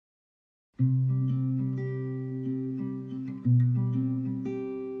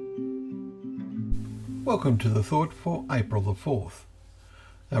Welcome to the Thought for April the 4th.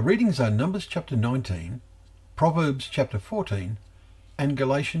 Our readings are Numbers chapter 19, Proverbs chapter 14, and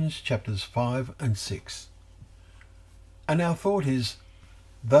Galatians chapters 5 and 6. And our thought is,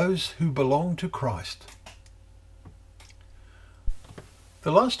 those who belong to Christ.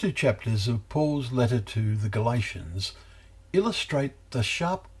 The last two chapters of Paul's letter to the Galatians illustrate the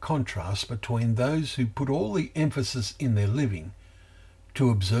sharp contrast between those who put all the emphasis in their living to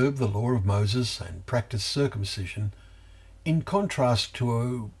observe the law of Moses and practice circumcision, in contrast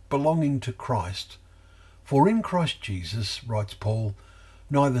to belonging to Christ. For in Christ Jesus, writes Paul,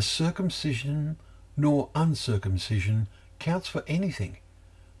 neither circumcision nor uncircumcision counts for anything,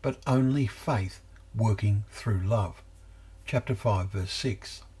 but only faith working through love. Chapter 5, verse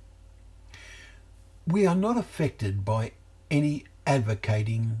 6. We are not affected by any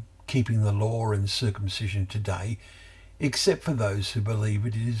advocating keeping the law and circumcision today, except for those who believe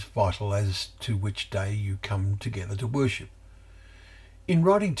it is vital as to which day you come together to worship. In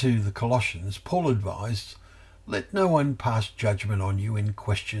writing to the Colossians, Paul advised, "Let no one pass judgment on you in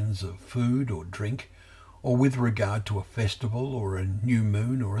questions of food or drink, or with regard to a festival or a new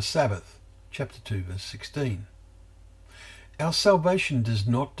moon or a Sabbath." Chapter 2, verse 16. Our salvation does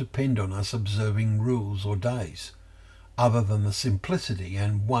not depend on us observing rules or days, other than the simplicity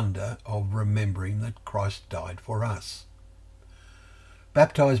and wonder of remembering that Christ died for us.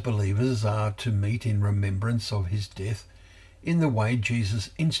 Baptized believers are to meet in remembrance of his death in the way Jesus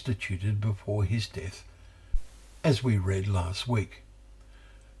instituted before his death, as we read last week,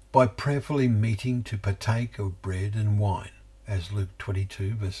 by prayerfully meeting to partake of bread and wine, as Luke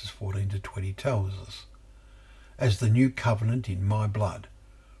 22 verses 14 to 20 tells us, as the new covenant in my blood,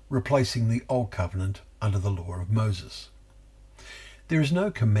 replacing the old covenant under the law of Moses. There is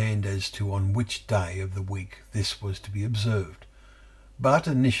no command as to on which day of the week this was to be observed, but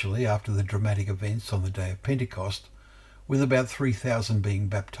initially, after the dramatic events on the day of Pentecost, with about 3,000 being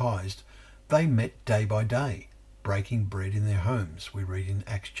baptized, they met day by day, breaking bread in their homes, we read in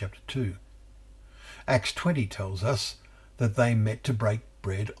Acts chapter 2. Acts 20 tells us that they met to break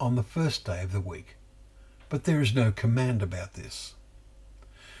bread on the first day of the week, but there is no command about this.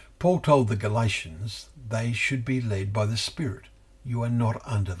 Paul told the Galatians they should be led by the Spirit. You are not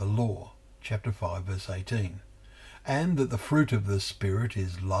under the law, chapter 5 verse 18, and that the fruit of the Spirit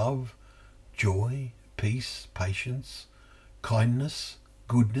is love, joy, peace, patience, kindness,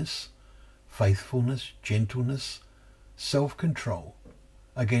 goodness, faithfulness, gentleness, self-control.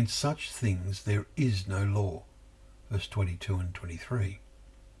 Against such things there is no law, verse 22 and 23.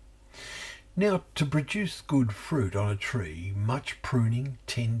 Now, to produce good fruit on a tree, much pruning,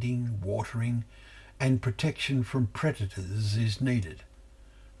 tending, watering, and protection from predators is needed,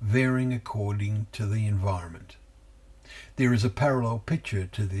 varying according to the environment. There is a parallel picture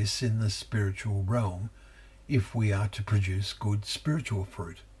to this in the spiritual realm if we are to produce good spiritual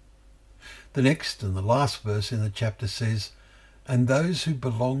fruit. The next and the last verse in the chapter says, "And those who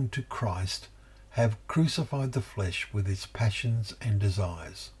belong to Christ have crucified the flesh with its passions and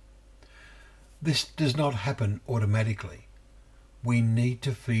desires." This does not happen automatically. We need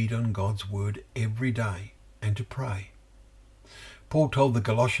to feed on God's word every day and to pray. Paul told the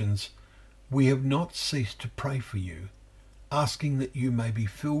Galatians, "We have not ceased to pray for you, asking that you may be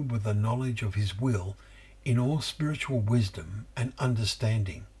filled with the knowledge of his will in all spiritual wisdom and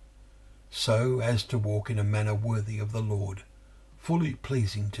understanding, so as to walk in a manner worthy of the Lord, fully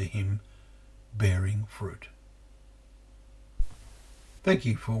pleasing to him, bearing fruit." Thank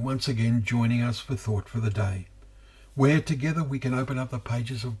you for once again joining us for Thought for the Day, where together we can open up the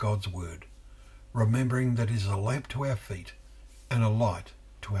pages of God's Word, remembering that it is a lamp to our feet and a light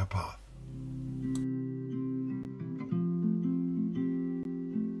to our path.